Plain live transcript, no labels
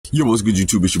Yo, what's good,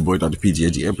 YouTube? It's your boy, Dr.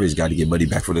 PG. Emperor's got to get money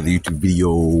back for another YouTube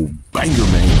video. Banger,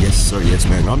 man. Yes, sir. Yes,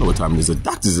 man. I don't know what time it is. The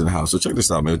doctor's in the house. So check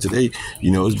this out, man. Today,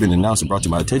 it's been announced and brought to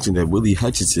my attention that Willy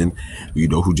Hutchinson,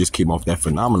 who just came off that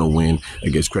phenomenal win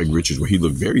against Craig Richards, where he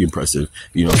looked very impressive,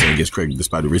 against Craig,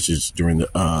 despite the Richards during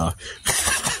the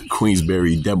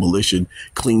Queensberry demolition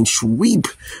clean sweep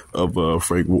of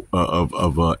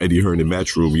Eddie Hearn in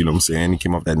Matchroom. You know what I'm saying? He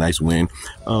came off that nice win.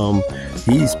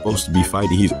 He's supposed to be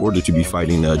fighting. He's ordered to be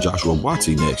fighting Joshua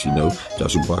Buatsi next.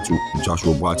 Joshua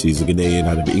Buatsi is a Ghanaian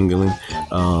out of England.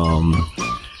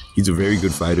 He's a very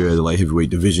good fighter at the light heavyweight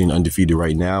division, undefeated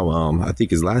right now. I think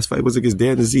his last fight was against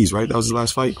Daniel Dubois, right? That was his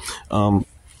last fight. I'm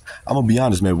gonna be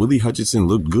honest, man. Willy Hutchinson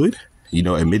looked good.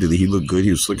 Admittedly, he looked good.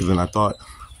 He was slicker than I thought.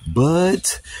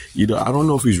 But, I don't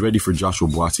know if he's ready for Joshua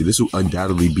Buatsi. This will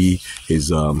undoubtedly be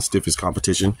his stiffest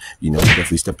competition. He's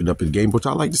definitely stepping up his game, which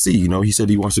I like to see. He said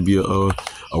he wants to be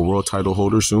a world title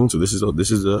holder soon. So this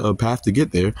is a path to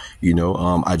get there.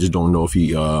 I just don't know if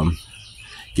he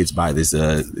gets by this,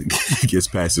 gets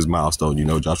past his milestone.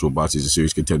 Joshua Buatsi is a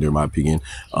serious contender, in my opinion.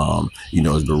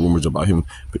 There's been rumors about him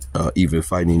even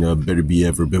fighting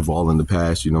beterbiev or bivol in the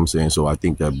past. You know what I'm saying? So I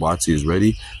think that Buatsi is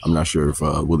ready. I'm not sure if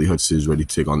Willy Hutchinson is ready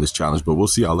to take on this challenge, but we'll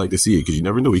see. I like to see it because you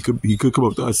never know. He could come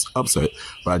up to us upset,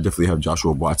 but I definitely have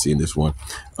Joshua Buatsi in this one.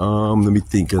 Let me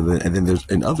think of it. And then there's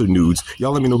in other news,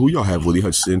 y'all let me know who y'all have, Willy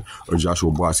Hutchinson or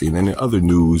Joshua Buatsi. And then in other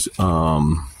news,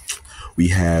 we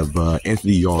have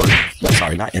Anthony Yard.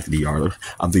 Sorry, not Anthony Yard.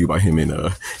 I'm thinking about him and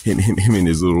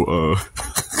his little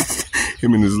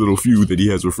him and his little feud that he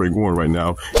has with Frank Warren right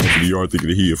now. Anthony Yard thinking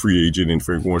that he a free agent, and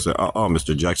Frank Warren said,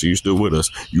 Mr. Jackson, you're still with us.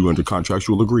 You under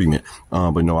contractual agreement.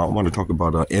 But no, I want to talk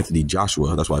about Anthony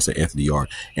Joshua. That's why I say Anthony Yard.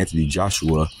 Anthony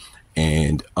Joshua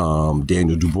and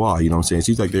Daniel Dubois. You know what I'm saying? It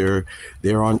seems like they're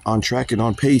on track and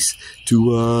on pace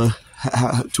to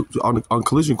on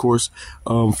collision course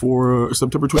for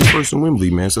September 21st in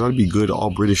Wembley, man. So that'd be good. All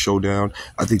British showdown.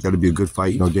 I think that'd be a good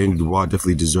fight. Daniel Dubois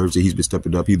definitely deserves it. He's been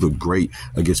stepping up. He looked great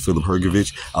against Filip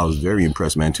Hrgović. I was very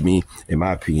impressed, man. To me, in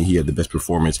my opinion, he had the best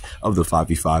performance of the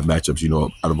 5v5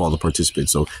 matchups, out of all the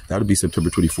participants. So that'll be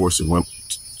September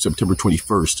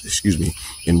 21st, excuse me,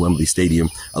 in Wembley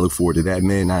Stadium. I look forward to that,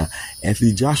 man.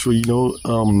 Anthony Joshua,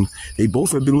 they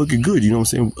both have been looking good. You know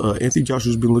what I'm saying? Anthony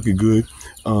Joshua's been looking good.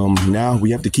 Now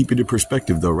we have to keep it in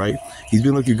perspective, though, right? He's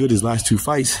been looking good his last two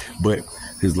fights, but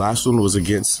his last one was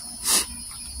against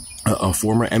a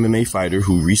former MMA fighter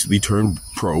who recently turned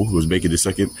pro, who was making his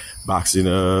second boxing,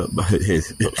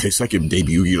 his second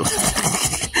debut, you know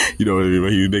what I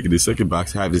mean? He was making his second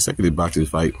boxing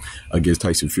fight against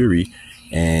Tyson Fury.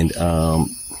 And,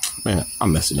 man,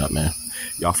 I'm messing up, man.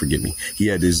 Y'all forgive me. He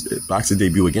had his boxing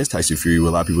debut against Tyson Fury, where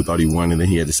a lot of people thought he won, and then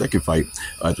he had the second fight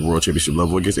at the World Championship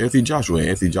level against Anthony Joshua. And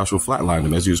Anthony Joshua flatlined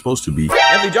him as he was supposed to be.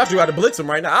 Anthony Joshua had to blitz him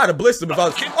right now. I'd have blitzed him if I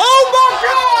was... Oh, my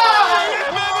God!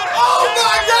 Oh,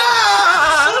 my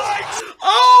God!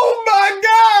 Oh, my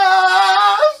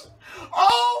God!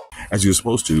 Oh! As he was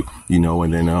supposed to,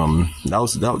 and then that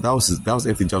was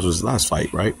Anthony Joshua's last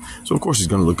fight, right? So of course he's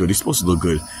gonna look good. He's supposed to look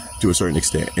good to a certain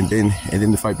extent. And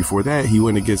then the fight before that, he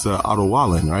went against Otto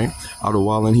Wallen, right? Otto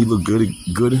Wallen, he looked good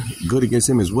against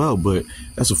him as well, but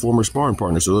that's a former sparring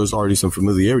partner, so there's already some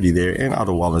familiarity there. And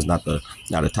Otto Wallen's not a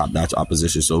top-notch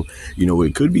opposition, so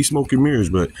it could be smoke and mirrors.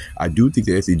 But I do think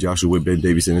that Anthony Joshua with Ben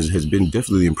Davison has been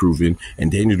definitely improving, and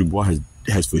Daniel Dubois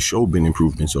has for sure been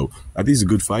improving. So I think it's a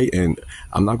good fight, and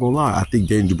I'm not gonna lie, I think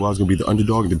Daniel Dubois is gonna be the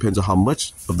underdog. It depends on how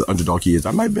much of the underdog he is.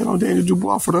 I might bet on Daniel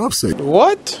Dubois for the upset.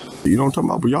 What? You know what I'm talking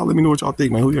about? But y'all let me know what y'all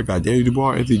think, man. Who y'all got? Daniel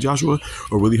Dubois, Anthony Joshua,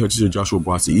 or Willy Hutchinson, Joshua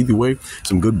Buatsi? Either way,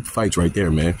 some good fights right there,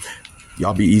 man.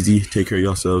 Y'all be easy. Take care of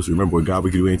yourselves. Remember, with God,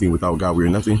 we can do anything. Without God, we are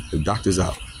nothing. The doctor's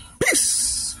out. Peace.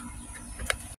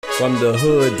 From the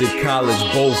hood to college,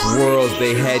 both worlds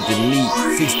they had to meet.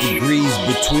 6 degrees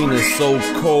between us, so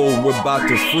cold, we're about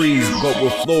to freeze. But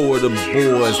we're Florida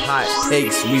boys, hot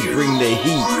takes, we bring the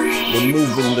heat. We're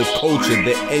moving the culture,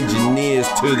 the engineers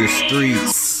to the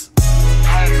streets.